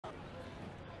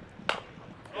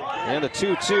And the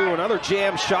 2-2, another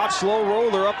jam shot, slow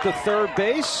roller up to third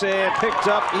base, and picked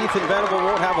up. Ethan Venable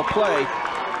won't have a play.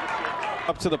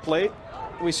 Up to the plate.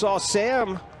 We saw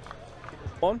Sam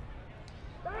on.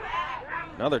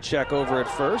 Another check over at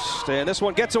first, and this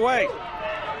one gets away.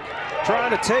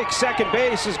 Trying to take second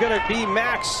base is going to be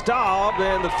Max Staub,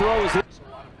 and the throw is...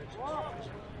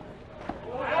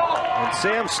 And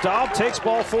Sam Staub takes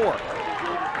ball 4.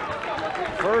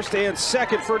 First and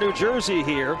second for New Jersey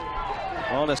here.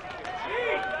 On this.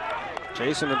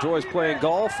 Jason enjoys playing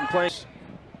golf and playing.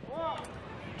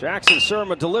 Jackson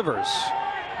Surma delivers.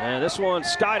 And this one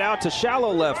skied out to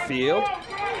shallow left field.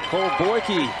 Cole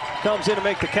Boyke comes in to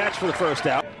make the catch for the first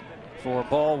out for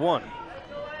ball 1.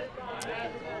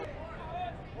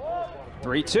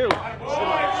 3-2.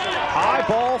 High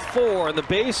ball 4, and the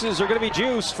bases are going to be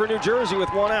juiced for New Jersey with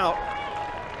 1 out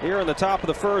here in the top of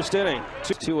the first inning.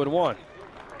 2-1.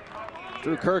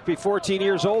 Drew Kirkby, 14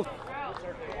 years old.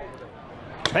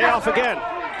 Payoff again.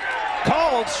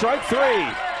 Called, strike 3.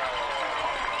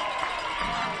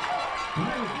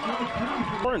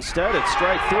 Instead, it's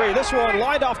strike 3. This one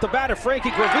lined off the bat of Frankie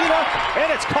Gravina,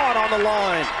 and it's caught on the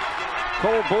line.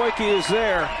 Cole Boyke is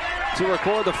there to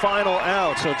record the final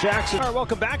out. So Jackson. All right,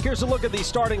 welcome back. Here's a look at the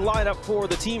starting lineup for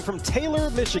the team from Taylor,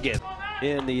 Michigan,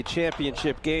 in the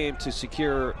championship game to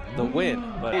secure the win.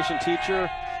 Education teacher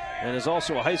and is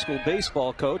also a high school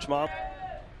baseball coach. Mom.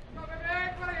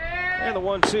 And the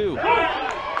 1-2.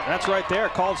 That's right there.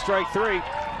 Called strike 3.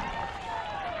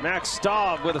 Max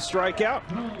Staub with a strikeout.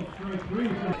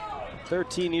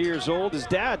 13 years old. His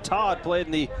dad, Todd, played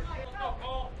in the...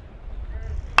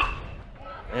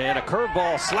 And a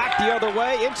curveball slapped the other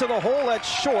way into the hole at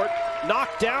short.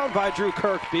 Knocked down by Drew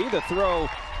Kirkby. The throw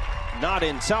not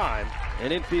in time.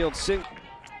 An infield sink.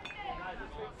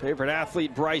 Favorite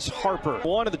athlete Bryce Harper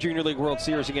won of the Junior League World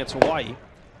Series against Hawaii.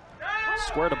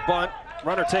 Squared a bunt.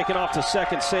 Runner taken off to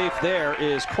second. Safe there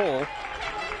is Cole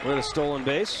with a stolen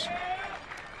base.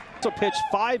 Also pitched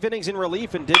 5 innings in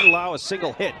relief and didn't allow a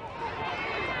single hit.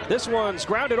 This one's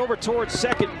grounded over towards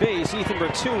second base. Ethan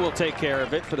Vertu will take care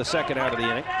of it for the second out of the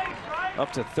inning.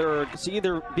 Up to third. It's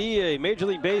either be a Major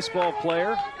League Baseball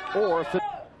player or...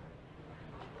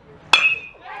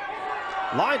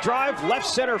 Line drive, left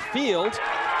center field.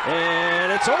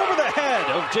 And it's over the head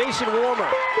of Jason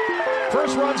Warmer.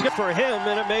 First run's good for him,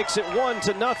 and it makes it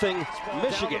 1-0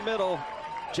 Michigan. Down the middle.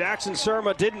 Jackson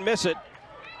Surma didn't miss it.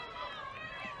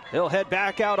 He'll head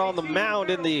back out on the mound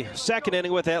in the second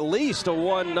inning with at least a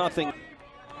 1-0.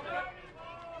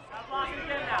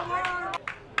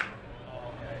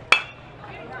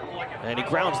 And he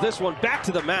grounds this one back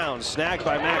to the mound. Snagged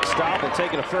by Max Staub. Will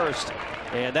take it to first.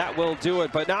 And that will do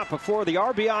it, but not before the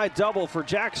RBI double for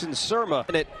Jackson Surma.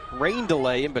 And it rain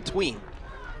delay in between.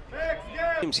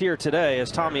 Teams here today as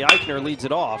Tommy Eichner leads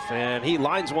it off, and he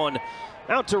lines one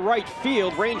out to right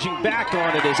field. Ranging back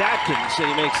on it is Atkins, and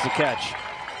he makes the catch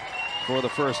for the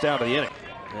first out of the inning.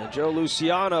 And Joe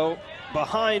Luciano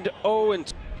behind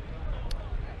 0-2.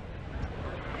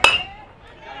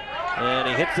 And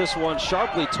he hits this one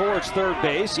sharply towards third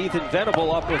base. Ethan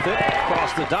Venable up with it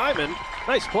across the diamond.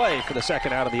 Nice play for the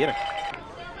second out of the inning.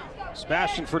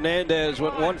 Sebastian Fernandez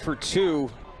went 1 for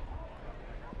 2.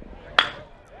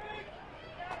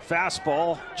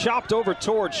 Fastball chopped over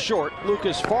towards short.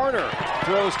 Lucas Farner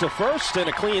throws to first, and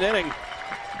a clean inning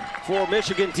for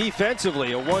Michigan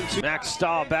defensively. A 1-2. Max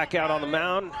Staub back out on the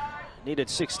mound. Needed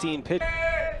 16 pitches.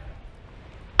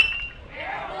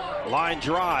 Line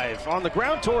drive on the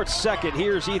ground towards second.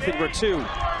 Here's Ethan Vertu.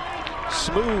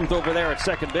 Smooth over there at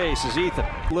second base is Ethan.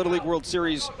 Little League World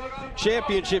Series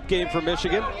championship game for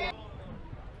Michigan.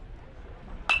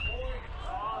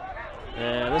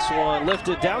 And this one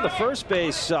lifted down the first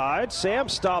base side. Sam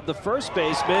Staub, the first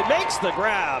baseman, makes the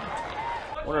grab.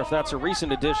 Wonder if that's a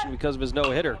recent addition because of his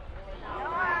no-hitter.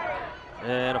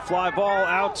 And a fly ball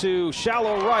out to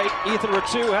shallow right. Ethan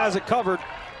Vertu has it covered.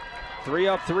 3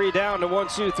 up, 3 down to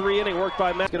 1-2-3 inning worked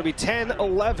by Matt. It's going to be 10,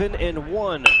 11, and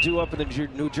 1 due up in the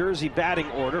New Jersey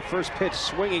batting order. First pitch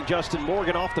swinging, Justin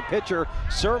Morgan off the pitcher.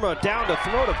 Surma down to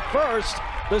throw to first.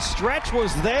 The stretch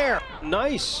was there.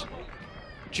 Nice.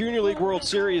 Junior League World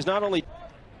Series, not only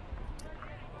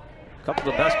a couple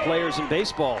of the best players in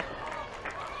baseball.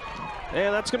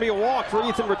 And that's going to be a walk for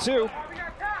Ethan Vertu.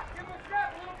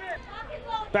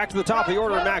 Back to the top of the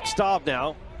order, Max Staub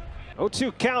now.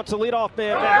 0-2 count to leadoff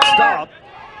man Max Staub.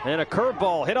 And a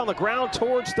curveball hit on the ground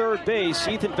towards third base.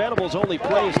 Ethan Venable's only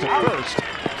plays to first.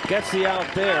 Gets the out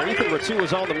there. Ethan Vertu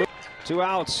is on the move. 2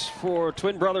 outs for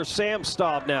twin brother Sam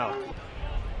Staub now.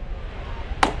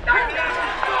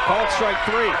 Called strike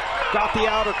 3. Got the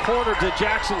outer corner to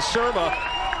Jackson Surma.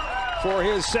 for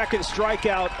his second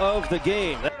strikeout of the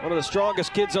game. One of the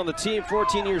strongest kids on the team,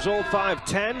 14 years old,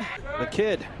 5'10", the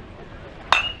kid.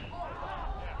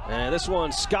 And this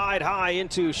one skied high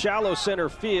into shallow center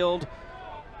field.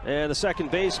 And the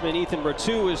second baseman, Ethan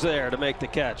Ratu, is there to make the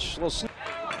catch. A little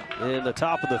in the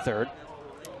top of the third.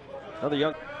 Another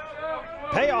young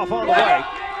payoff on the way.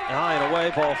 High and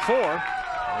away, ball 4.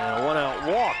 And a one-out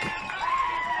walk.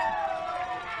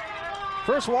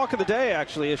 First walk of the day,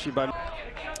 actually, issued by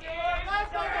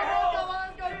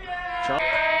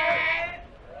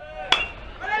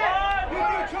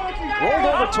rolled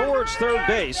over towards third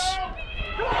base.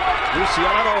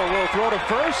 Luciano will throw to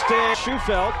first, and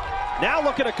Schufelt now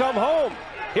looking to come home.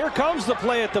 Here comes the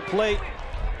play at the plate,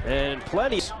 and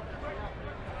plenty.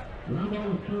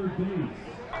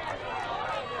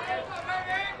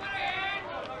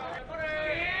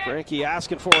 Frankie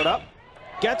asking for it up,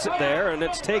 gets it there, and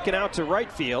it's taken out to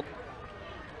right field.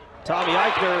 Tommy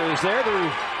Eichner is there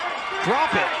to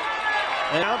drop it.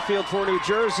 And outfield for New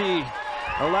Jersey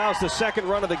allows the second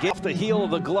run of the game. Off the heel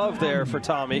of the glove there for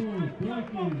Tommy.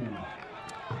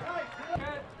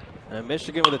 And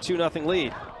Michigan with a 2-0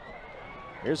 lead.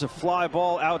 Here's a fly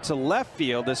ball out to left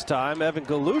field this time. Evan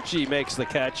Gallucci makes the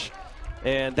catch,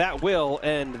 and that will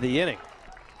end the inning.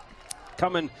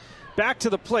 Coming back to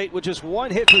the plate with just one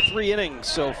hit for 3 innings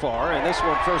so far, and this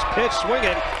one first pitch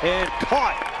swinging and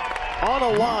caught on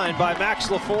a line by Max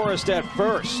LaForest at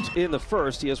first. In the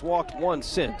first, he has walked one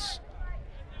since.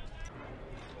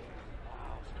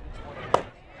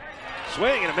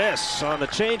 Swing and a miss on the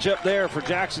changeup there for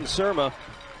Jackson Surma.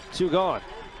 2 gone.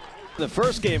 The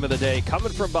first game of the day,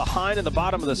 coming from behind in the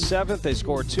bottom of the 7th, they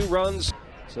scored 2 runs.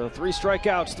 So 3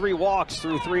 strikeouts, 3 walks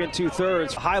through 3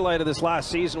 2/3. The highlight of this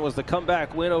last season was the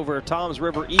comeback win over Toms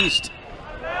River East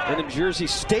in the New Jersey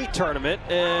State Tournament,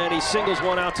 and he singles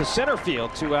one out to center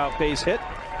field, 2-out base hit.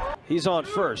 He's on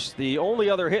first. The only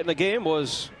other hit in the game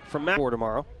was from Matt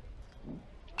tomorrow.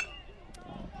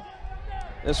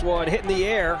 This one hit in the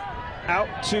air,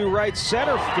 out to right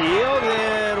center field,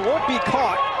 and won't be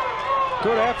caught.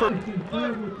 Good effort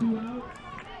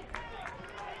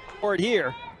for it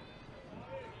here.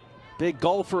 Big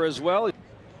golfer as well.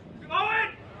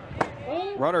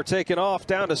 Runner taken off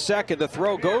down to second. The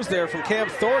throw goes there from Cam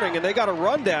Thorning, and they got a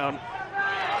run down.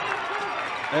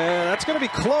 And that's going to be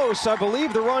close. I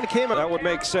believe the run came. That would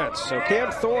make sense. So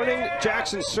Cam Thorning,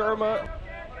 Jackson Surma.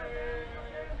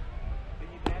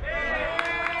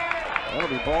 That'll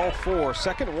be ball 4.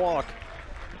 Second walk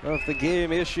of the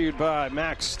game issued by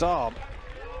Max Staub.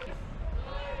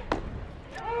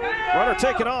 Runner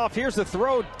taken off. Here's the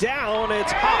throw down.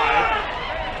 It's high.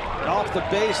 Off the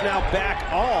base, now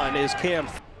back on is Cam.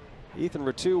 Ethan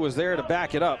Ratu was there to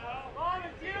back it up.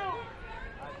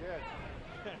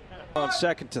 On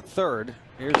second to third.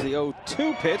 Here's the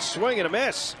 0-2 pitch. Swing and a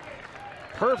miss.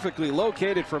 Perfectly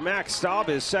located for Max Staub,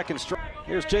 his second strike.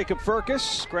 Here's Jacob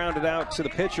Furcus. Grounded out to the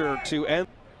pitcher to end.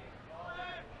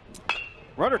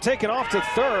 Runner taken off to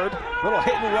third. Little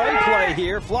hit and run play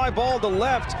here. Fly ball to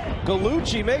left.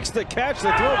 Gallucci makes the catch.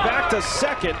 The throw back to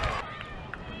second.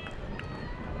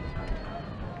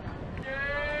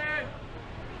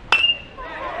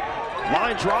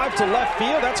 Line drive to left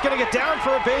field. That's going to get down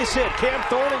for a base hit. Cam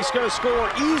Thorning's going to score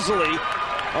easily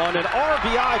on an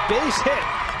RBI base hit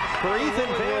for Ethan.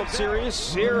 World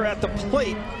Series here at the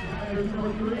plate.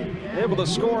 Able to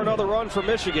score another run for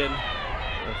Michigan.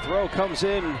 The throw comes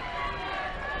in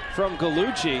from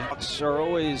Gallucci. Are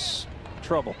always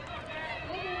trouble.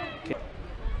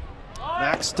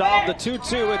 Max Staub, the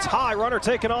 2-2. It's high. Runner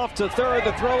taken off to third.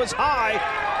 The throw is high.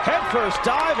 Head first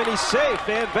dive, and he's safe.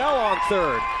 Van Bell on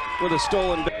third with a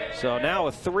stolen base. So now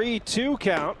a 3-2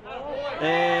 count.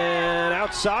 And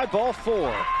outside, ball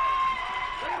 4.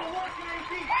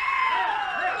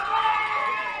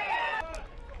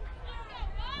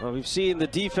 Well, we've seen the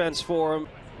defense for him.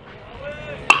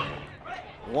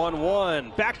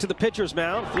 1-1. Back to the pitcher's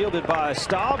mound, fielded by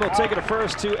Staub. He'll take it to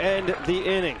first to end the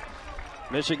inning.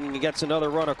 Michigan gets another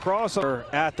run across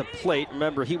at the plate.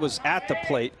 Remember, he was at the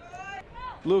plate.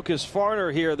 Lucas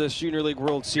Farner here this Junior League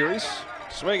World Series.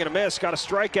 Swing and a miss. Got a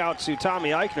strikeout to Tommy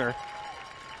Eichner.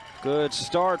 Good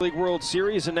start. League World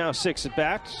Series, and now 6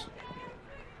 at-bats.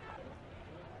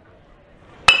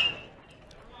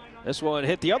 This one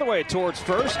hit the other way towards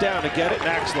first. Down to get it.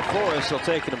 Max LaForest will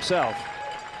take it himself.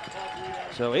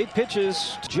 So 8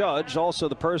 pitches to Judge, also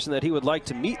the person that he would like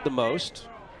to meet the most.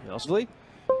 And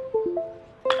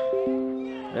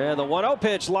the 1-0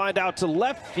 pitch lined out to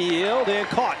left field and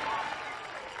caught.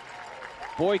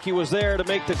 Boyke was there to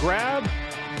make the grab.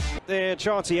 And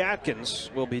Chauncey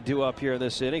Atkins will be due up here in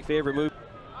this inning. Favorite move.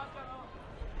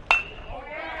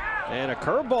 And a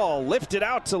curveball lifted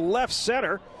out to left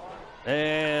center.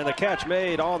 And the catch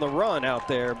made on the run out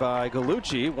there by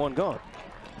Gallucci. One gone.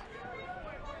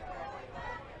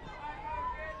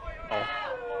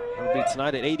 It'll be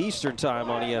tonight at 8 Eastern time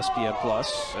on ESPN+.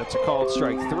 That's a called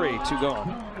strike 3, 2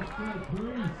 gone.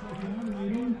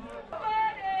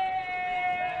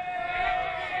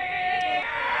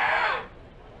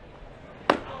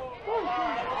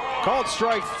 Called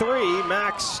strike 3,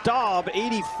 Max Staub,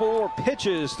 84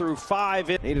 pitches through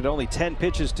 5. Needed only 10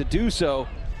 pitches to do so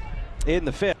in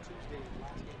the 5th.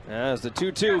 As the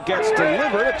 2-2 gets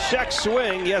delivered, a check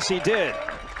swing. Yes, he did.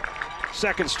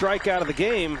 Second strikeout of the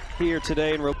game here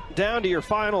today. And we're down to your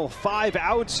final 5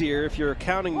 outs here if you're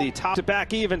counting the top to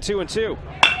back even 2-2.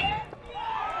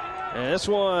 And this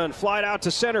one flied out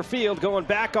to center field. Going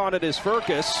back on it is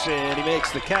Furcus, and he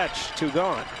makes the catch. 2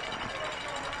 gone.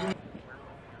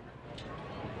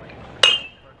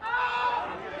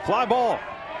 Fly ball.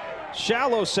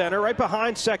 Shallow center, right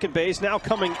behind second base. Now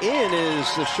coming in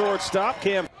is the shortstop,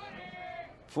 Cam,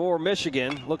 for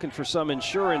Michigan. Looking for some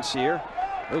insurance here.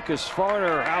 Lucas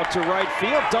Farner out to right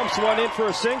field, dumps one in for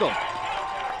a single.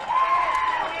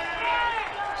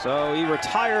 So he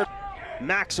retired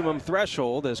maximum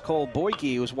threshold as Cole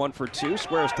Boyke was 1 for 2,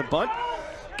 squares to bunt.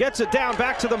 Gets it down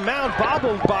back to the mound,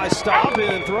 bobbled by Staub,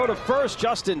 and throw to first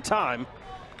just in time.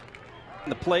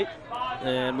 The plate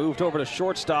and moved over to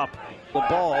shortstop. The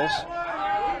balls.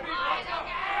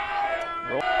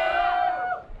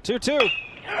 2-2.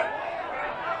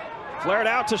 Flared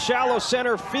out to shallow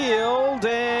center field,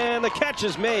 and the catch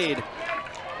is made.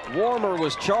 Warmer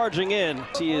was charging in.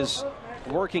 He is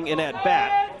working in at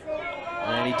bat,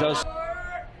 and he does.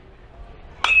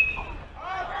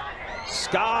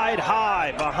 Skied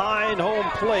high behind home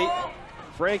plate.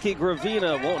 Frankie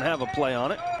Gravina won't have a play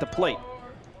on it. The plate.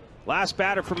 Last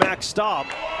batter for Max Staub,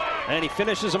 and he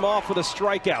finishes him off with a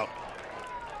strikeout.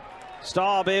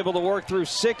 Staub able to work through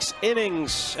 6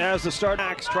 innings as the start.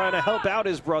 Max trying to help out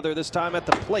his brother, this time at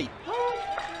the plate.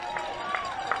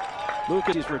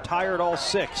 Lucas, he's retired all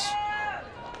 6.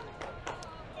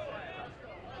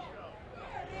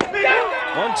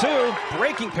 1-2,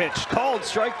 breaking pitch, called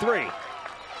strike 3.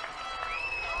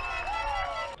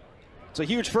 It's a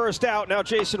huge first out. Now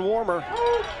Jason Warmer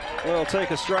will take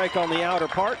a strike on the outer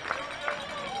part.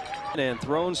 And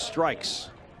thrown strikes.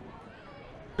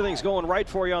 Everything's going right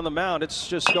for you on the mound. It's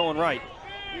just going right.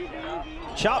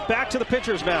 Chop back to the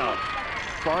pitcher's mound.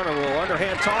 Farner will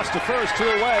underhand toss to first, 2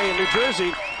 away in New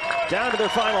Jersey. Down to their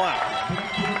final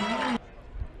out.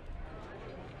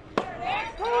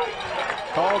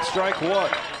 Called strike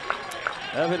 1.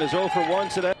 Evan is 0 for 1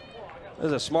 today.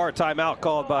 There's a smart timeout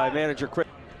called by manager Chris.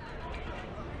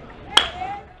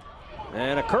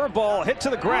 And a curveball hit to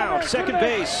the ground, second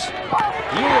base.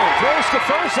 Ewing throws to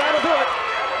first, that'll do it.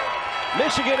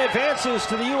 Michigan advances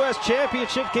to the U.S.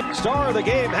 Championship game. Star of the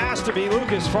game has to be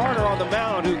Lucas Farner on the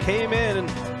mound, who came in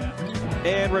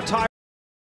and retired.